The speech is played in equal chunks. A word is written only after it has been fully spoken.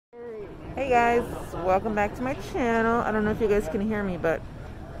Hey guys, welcome back to my channel. I don't know if you guys can hear me, but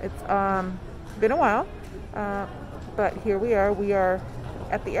it's been a while. But here we are. We are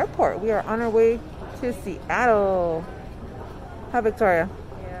at the airport. We are on our way to Seattle. Hi, Victoria.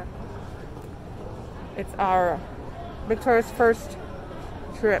 Yeah. It's our Victoria's first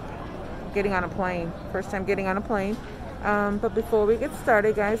trip getting on a plane. First time getting on a plane. But before we get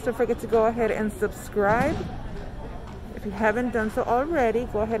started, guys, don't forget to go ahead and subscribe. If you haven't done so already,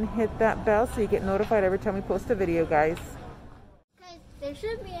 go ahead and hit that bell so you get notified every time we post a video, guys. Guys, there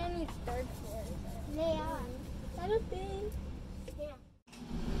shouldn't be any stars there. They are. I don't think. Yeah.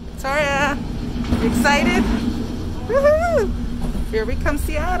 Victoria, you excited? Woohoo! Here we come,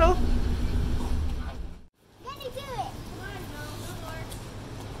 Seattle. Let me do it. Come on, no more.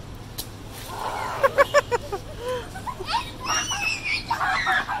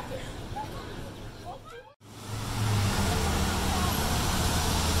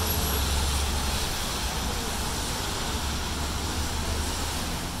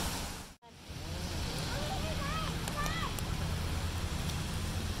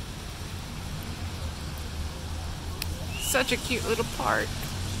 Such a cute little park.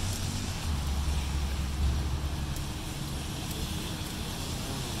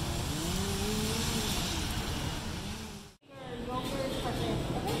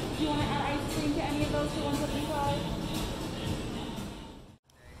 Do you want to add ice cream to any of those for 175?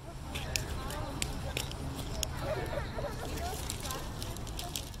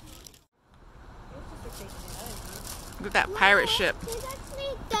 Look at that pirate ship. There's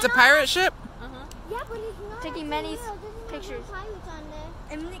actually It's a pirate ship? Yeah, but it's not. Taking many There's no pictures. pirates on there.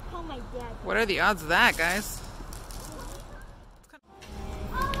 And they call my dad. What are the odds of that, guys? Oh,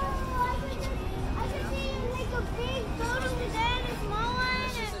 I could see like a big boat over there and a small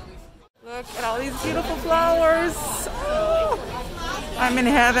one. Look at all these beautiful flowers. Oh, I'm in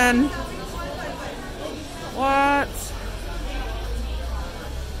heaven. What?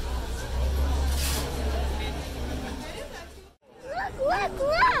 Look!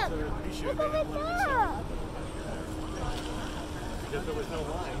 Look over there! Because there was no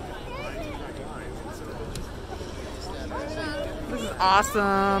line. This is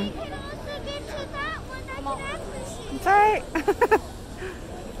awesome. You can also get to that one. I can actually see. It's alright.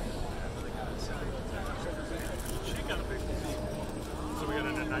 So we got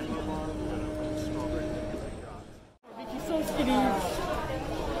an Nanaimo bar, we got a strawberry. She's so skinny.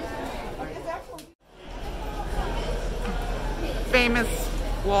 Famous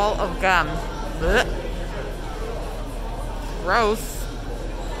wall of gum. Blech. Gross.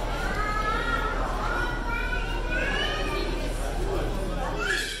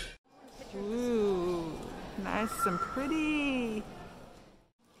 Ooh, nice and pretty.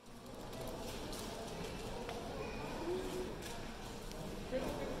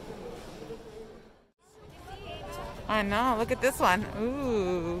 I know, look at this one.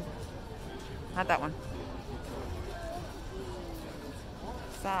 Ooh. Not that one.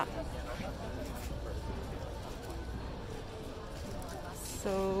 Stop.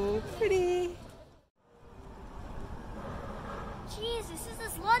 So pretty. Jeez, is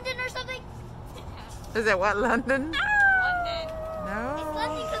this London or something? Is it what, London? London. It's No.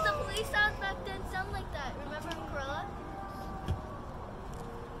 London because the police sounds back then sound like that. Remember in Corolla?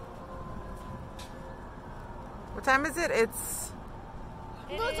 What time is it? It's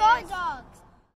Those are dogs.